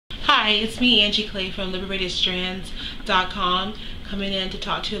Hi, it's me, Angie Clay from LiberatedStrands.com, coming in to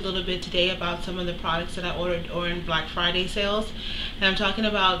talk to you a little bit today about some of the products that I ordered during Black Friday sales. And I'm talking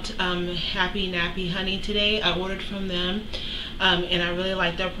about Happy Nappy Honey today. I ordered from them and I really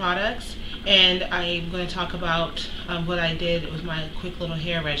like their products. And I'm going to talk about what I did with my quick little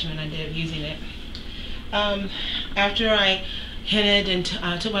hair regimen I did using it. After I hennaed and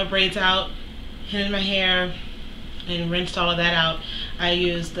took my braids out, hennaed my hair, and rinsed all of that out, I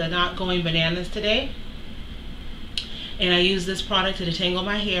used the Not Going Bananas today, and I used this product to detangle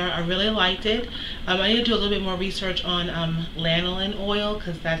my hair. I really liked it. I need to do a little bit more research on lanolin oil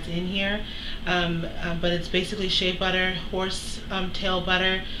because that's in here, but it's basically shea butter, horse tail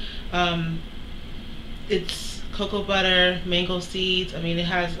butter, it's cocoa butter, mango seeds. I mean, it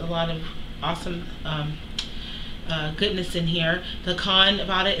has a lot of awesome goodness in here. The con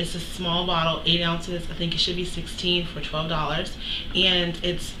about it is a small bottle, 8 ounces. I think it should be 16 for $12, and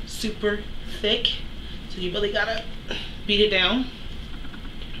it's super thick, so you really gotta beat it down,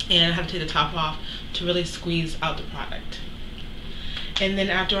 and I have to take the top off to really squeeze out the product. And then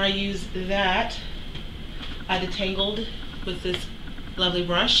after I use that, I detangled with this lovely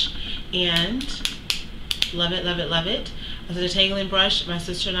brush, and love it, love it, love it. As a detangling brush, my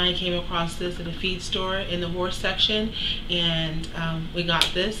sister and I came across this at a feed store in the horse section, and we got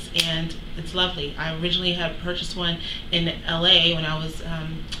this, and it's lovely. I originally had purchased one in LA when I was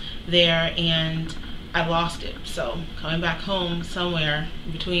there, and I lost it. So coming back home somewhere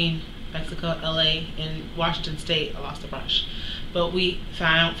between Mexico, LA, and Washington State, I lost the brush. But we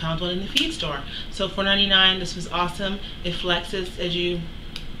found one in the feed store. So $4.99, this was awesome. It flexes as you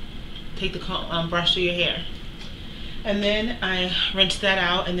take the brush through your hair. And then I rinsed that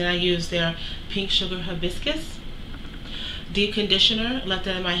out, and then I used their Pink Sugar Hibiscus deep conditioner. Left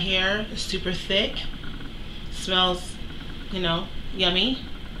that in my hair. It's super thick. Smells, you know, yummy.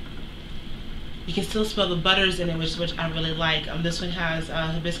 You can still smell the butters in it, which I really like. This one has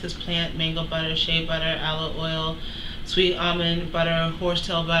hibiscus plant, mango butter, shea butter, aloe oil, sweet almond butter,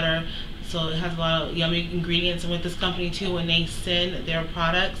 horsetail butter. So it has a lot of yummy ingredients. And with this company too, when they send their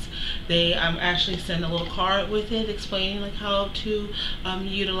products, they actually send a little card with it explaining like how to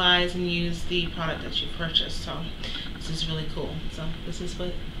utilize and use the product that you purchased. So this is really cool. So this is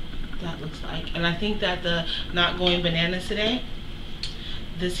what that looks like. And I think that the Not Going Bananas today,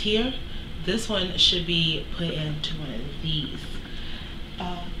 this one should be put into one of these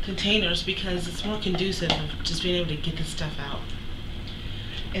containers, because it's more conducive of just being able to get this stuff out.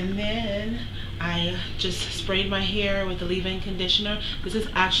 And then I just sprayed my hair with the leave-in conditioner. This is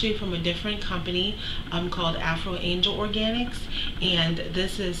actually from a different company called Afro Angel Organics, and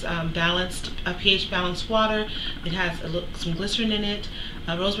this is balanced, pH balanced water. It has some glycerin in it,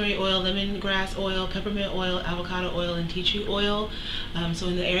 rosemary oil, lemongrass oil, peppermint oil, avocado oil, and tea tree oil. So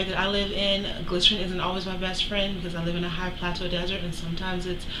in the area that I live in, glycerin isn't always my best friend because I live in a high plateau desert, and sometimes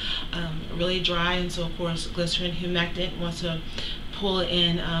it's really dry, and so of course glycerin humectant wants to pull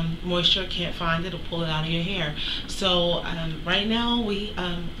in moisture, can't find it, it'll pull it out of your hair. So right now we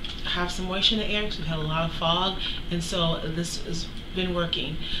have some moisture in the air because we've had a lot of fog, and so this has been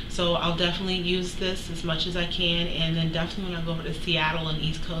working. So I'll definitely use this as much as I can, and then definitely when I go over to Seattle and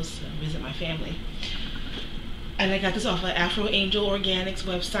East Coast to visit my family. And I got this off of Afro Angel Organics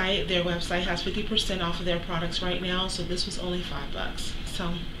website. Their website has 50% off of their products right now, so this was only $5.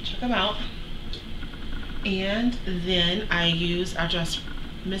 So check them out. And then after I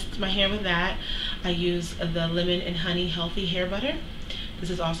mist my hair with that, I use the Lemon and Honey Healthy Hair Butter. This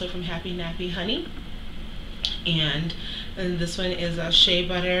is also from Happy Nappy Honey. And this one is a shea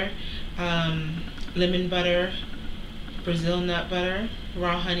butter, lemon butter, Brazil nut butter,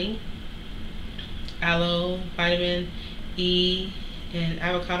 raw honey, aloe, vitamin E, and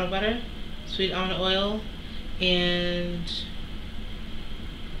avocado butter, sweet almond oil, and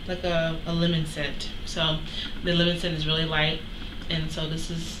like a lemon scent. So the lemon scent is really light, and so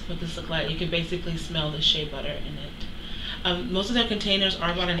this is what this looks like. You can basically smell the shea butter in it. Most of their containers are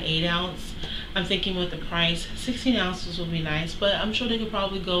about an 8 ounce. I'm thinking with the price, 16 ounces would be nice, but I'm sure they could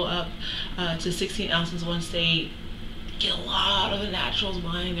probably go up to 16 ounces once they get a lot of the naturals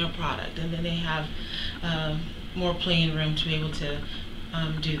behind their product, and then they have more playing room to be able to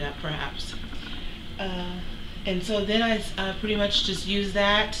do that perhaps. And so then I pretty much just use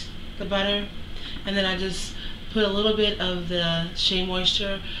that, the butter, and then I just put a little bit of the Shea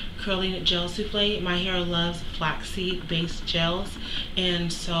Moisture Curling Gel Souffle. My hair loves flaxseed based gels,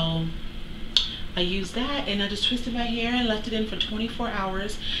 and so I used that, and I just twisted my hair and left it in for 24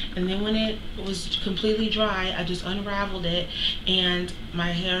 hours, and then when it was completely dry, I just unraveled it, and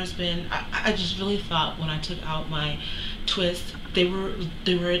my hair has been, I just really thought when I took out my twist they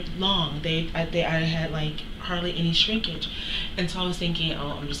were long. I had like hardly any shrinkage, and so I was thinking,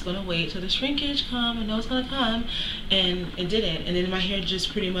 oh, I'm just gonna wait till the shrinkage come. I know it's gonna come, and it didn't. And then my hair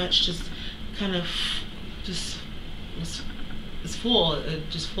just pretty much just kind of just was full. It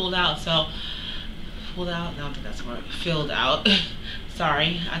just fulled out. So pulled out. I don't think that's the word. Filled out.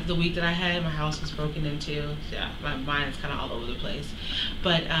 Sorry. The week that I had, my house was broken into. Yeah, my mind is kind of all over the place.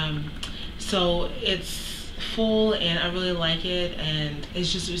 But so it's full, and I really like it, and it's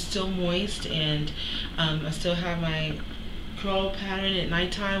still moist, and I still have my curl pattern at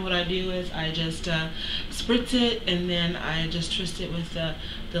nighttime. What I do is I just spritz it, and then I just twist it with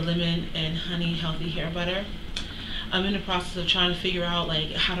the lemon and honey healthy hair butter. I'm in the process of trying to figure out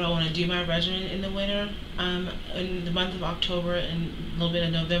like how do I want to do my regimen in the winter. In the month of October and a little bit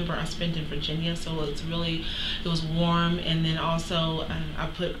of November, I spent in Virginia, so it was warm, and then also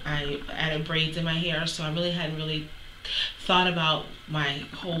I added braids in my hair, so I really hadn't really thought about my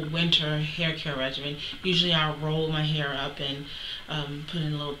whole winter hair care regimen. Usually I roll my hair up and put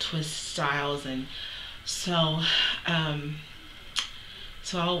in little twist styles, and so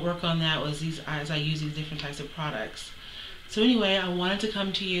I'll work on that as I use these different types of products. So anyway, I wanted to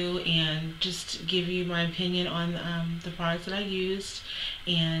come to you and just give you my opinion on the products that I used.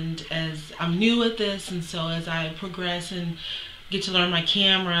 And as I'm new at this, and so as I progress and get to learn my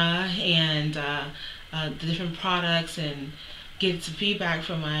camera and the different products and get some feedback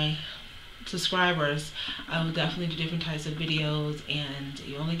from my subscribers, I will definitely do different types of videos, and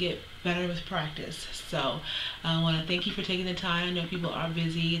you only get better with practice. So I want to thank you for taking the time. I know people are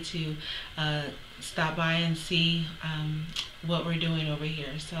busy to stop by and see what we're doing over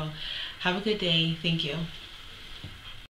here. So have a good day. Thank you.